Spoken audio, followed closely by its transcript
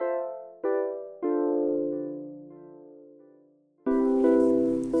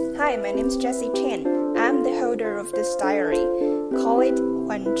Hi, my name is Jessie Chen. I'm the holder of this diary. Call it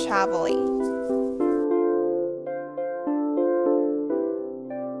When Traveling.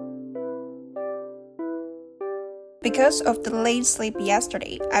 Because of the late sleep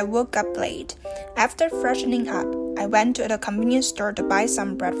yesterday, I woke up late. After freshening up, I went to the convenience store to buy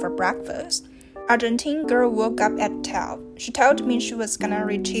some bread for breakfast. Argentine girl woke up at 12. She told me she was gonna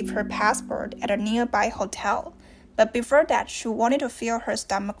retrieve her passport at a nearby hotel. But before that, she wanted to fill her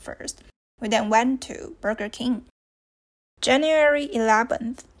stomach first. We then went to Burger King. January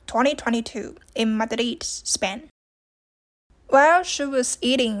 11th, 2022, in Madrid, Spain. While she was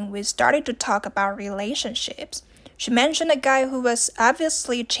eating, we started to talk about relationships. She mentioned a guy who was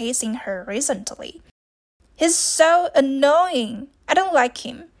obviously chasing her recently. He's so annoying. I don't like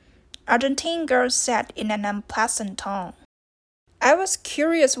him, Argentine girl said in an unpleasant tone. I was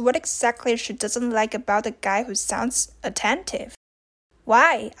curious what exactly she doesn't like about the guy who sounds attentive.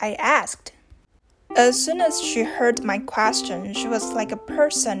 Why? I asked. As soon as she heard my question, she was like a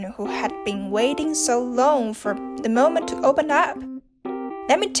person who had been waiting so long for the moment to open up.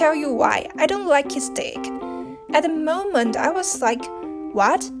 Let me tell you why. I don't like his dick. At the moment, I was like,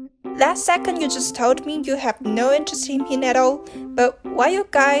 what? Last second you just told me you have no interest in him at all, but why you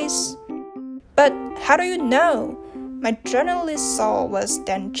guys? But how do you know? My journalist soul was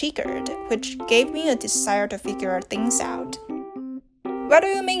then triggered, which gave me a desire to figure things out. What do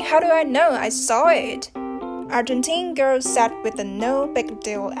you mean, how do I know? I saw it. Argentine girl said with a no big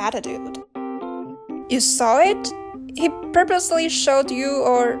deal attitude. You saw it? He purposely showed you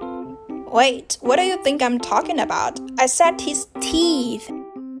or... Wait, what do you think I'm talking about? I said his teeth.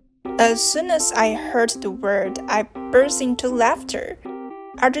 As soon as I heard the word, I burst into laughter.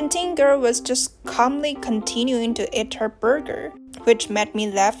 Argentine girl was just calmly continuing to eat her burger, which made me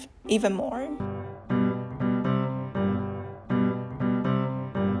laugh even more.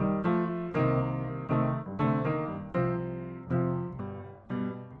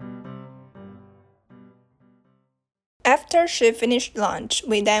 After she finished lunch,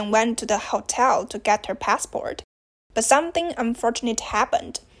 we then went to the hotel to get her passport. But something unfortunate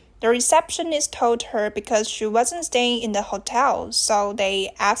happened. The receptionist told her because she wasn't staying in the hotel, so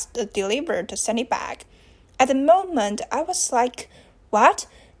they asked the deliverer to send it back. At the moment, I was like, what?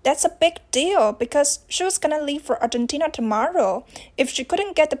 That's a big deal because she was gonna leave for Argentina tomorrow. If she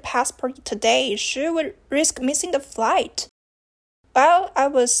couldn't get the passport today, she would risk missing the flight. While I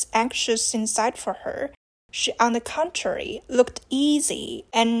was anxious inside for her, she, on the contrary, looked easy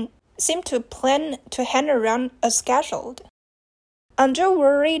and seemed to plan to hang around as scheduled. Aren't you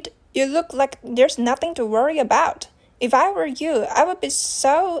worried? You look like there's nothing to worry about. If I were you, I would be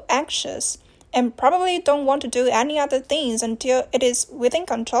so anxious and probably don't want to do any other things until it is within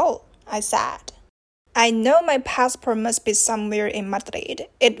control, I said. I know my passport must be somewhere in Madrid.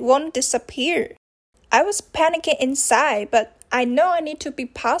 It won't disappear. I was panicking inside, but I know I need to be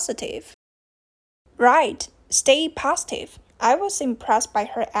positive. Right, stay positive. I was impressed by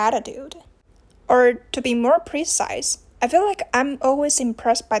her attitude. Or to be more precise, I feel like I'm always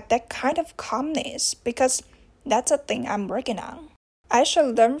impressed by that kind of calmness because that's a thing I'm working on. I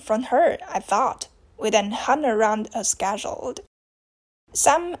should learn from her, I thought. We then hung around as scheduled.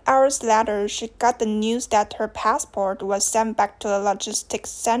 Some hours later, she got the news that her passport was sent back to the logistics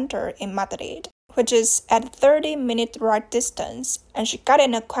center in Madrid, which is at a 30-minute ride distance, and she got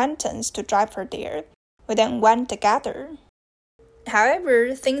an acquaintance to drive her there. We then went together.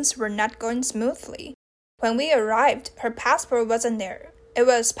 However, things were not going smoothly. When we arrived, her passport wasn't there. It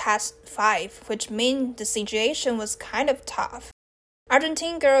was past 5, which meant the situation was kind of tough.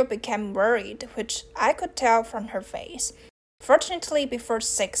 Argentine girl became worried, which I could tell from her face. Fortunately, before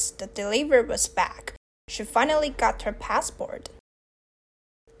 6, the delivery was back. She finally got her passport.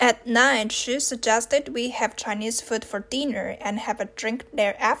 At night, she suggested we have Chinese food for dinner and have a drink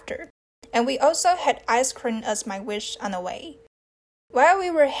thereafter. And we also had ice cream as my wish on the way. While we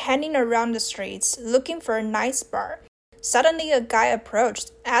were hanging around the streets looking for a nice bar, suddenly a guy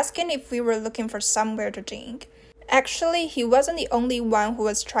approached, asking if we were looking for somewhere to drink. Actually, he wasn't the only one who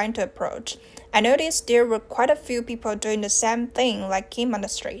was trying to approach. I noticed there were quite a few people doing the same thing like him on the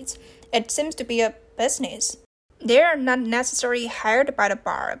streets. It seems to be a business. They are not necessarily hired by the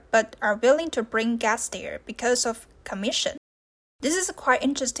bar, but are willing to bring guests there because of commission. This is quite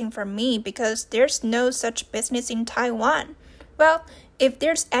interesting for me because there's no such business in Taiwan. Well, if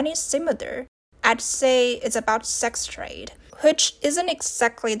there's any similar, I'd say it's about sex trade, which isn't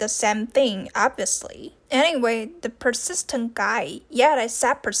exactly the same thing, obviously. Anyway, the persistent guy, I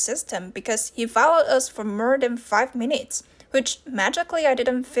said persistent because he followed us for more than 5 minutes, which magically I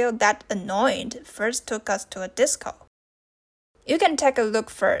didn't feel that annoyed, first took us to a disco. You can take a look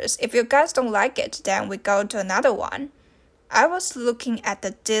first. If you guys don't like it, then we go to another one. I was looking at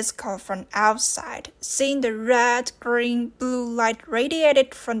the disco from outside. Seeing the red, green, blue light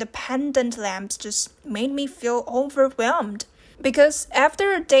radiated from the pendant lamps just made me feel overwhelmed. Because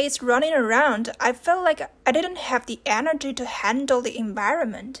after a day's running around, I felt like I didn't have the energy to handle the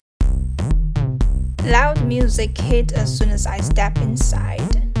environment. Loud music hit as soon as I stepped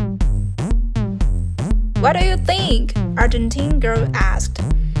inside. "What do you think?" Argentine girl asked.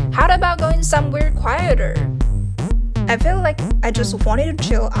 "How about going somewhere quieter?" I feel like I just wanted to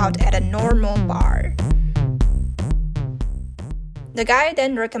chill out at a normal bar. The guy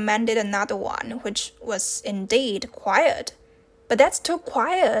then recommended another one, which was indeed quiet. But that's too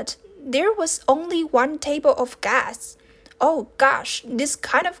quiet. There was only one table of guests. Oh gosh, this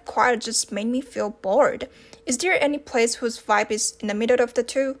kind of quiet just made me feel bored. Is there any place whose vibe is in the middle of the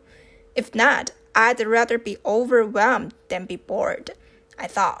two? If not, I'd rather be overwhelmed than be bored, I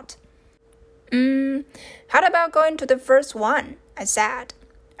thought. How about going to the first one? I said.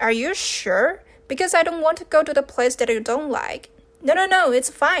 Are you sure? Because I don't want to go to the place that you don't like. No, it's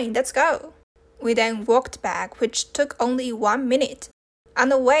fine, let's go. We then walked back, which took only 1 minute. On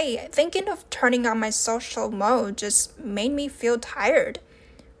the way, thinking of turning on my social mode just made me feel tired.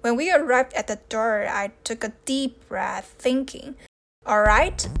 When we arrived at the door, I took a deep breath, thinking,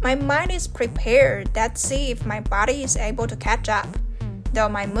 alright, my mind is prepared, let's see if my body is able to catch up, though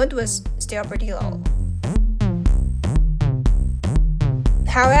my mood was still pretty low.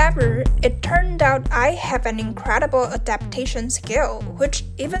 However, it turned out I have an incredible adaptation skill, which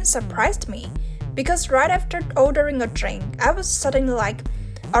even surprised me. Because right after ordering a drink, I was suddenly like,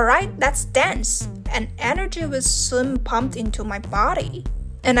 alright, let's dance, and energy was soon pumped into my body.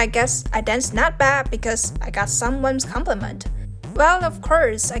 And I guess I danced not bad because I got someone's compliment. Well, of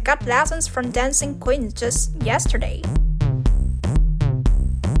course, I got lessons from dancing queens just yesterday.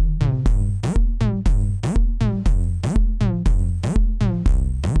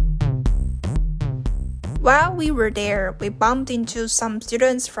 While we were there, we bumped into some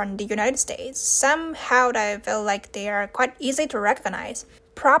students from the United States. Somehow I felt like they are quite easy to recognize,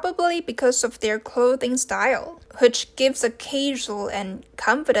 probably because of their clothing style, which gives a casual and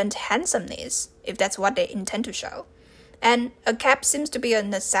confident handsomeness, if that's what they intend to show. And a cap seems to be a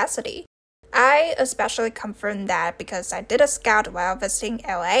necessity. I especially confirmed that because I did a scout while visiting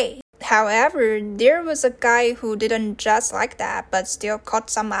LA. However, there was a guy who didn't dress like that but still caught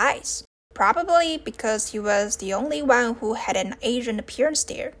some eyes. Probably because he was the only one who had an Asian appearance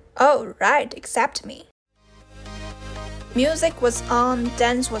there. Oh, right, except me. Music was on,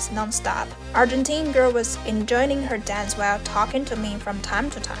 dance was non-stop. Argentine girl was enjoying her dance while talking to me from time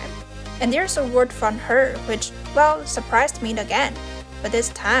to time. And there's a word from her which, well, surprised me again. But this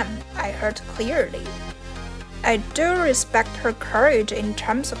time, I heard clearly. I do respect her courage in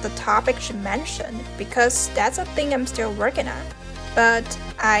terms of the topic she mentioned, because that's a thing I'm still working on. But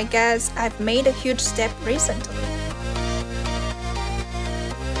I guess I've made a huge step recently.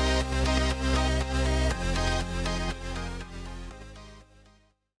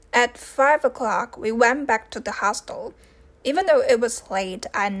 At 5 o'clock, we went back to the hostel. Even though it was late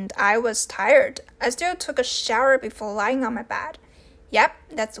and I was tired, I still took a shower before lying on my bed. Yep,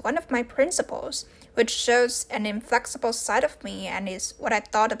 that's one of my principles, which shows an inflexible side of me and is what I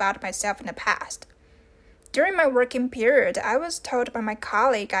thought about myself in the past. During my working period, I was told by my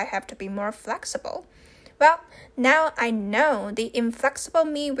colleague I have to be more flexible. Well, now I know the inflexible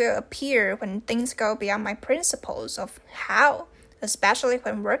me will appear when things go beyond my principles of how, especially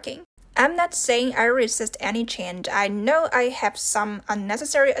when working. I'm not saying I resist any change. I know I have some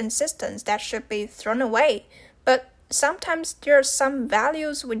unnecessary insistence that should be thrown away, but sometimes there are some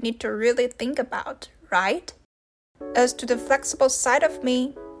values we need to really think about, right? As to the flexible side of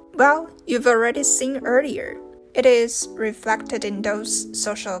me, well, you've already seen earlier. It is reflected in those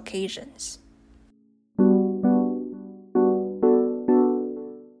social occasions.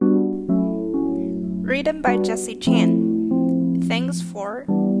 Written by Jessie Chan. Thanks for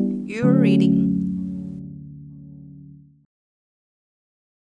your reading.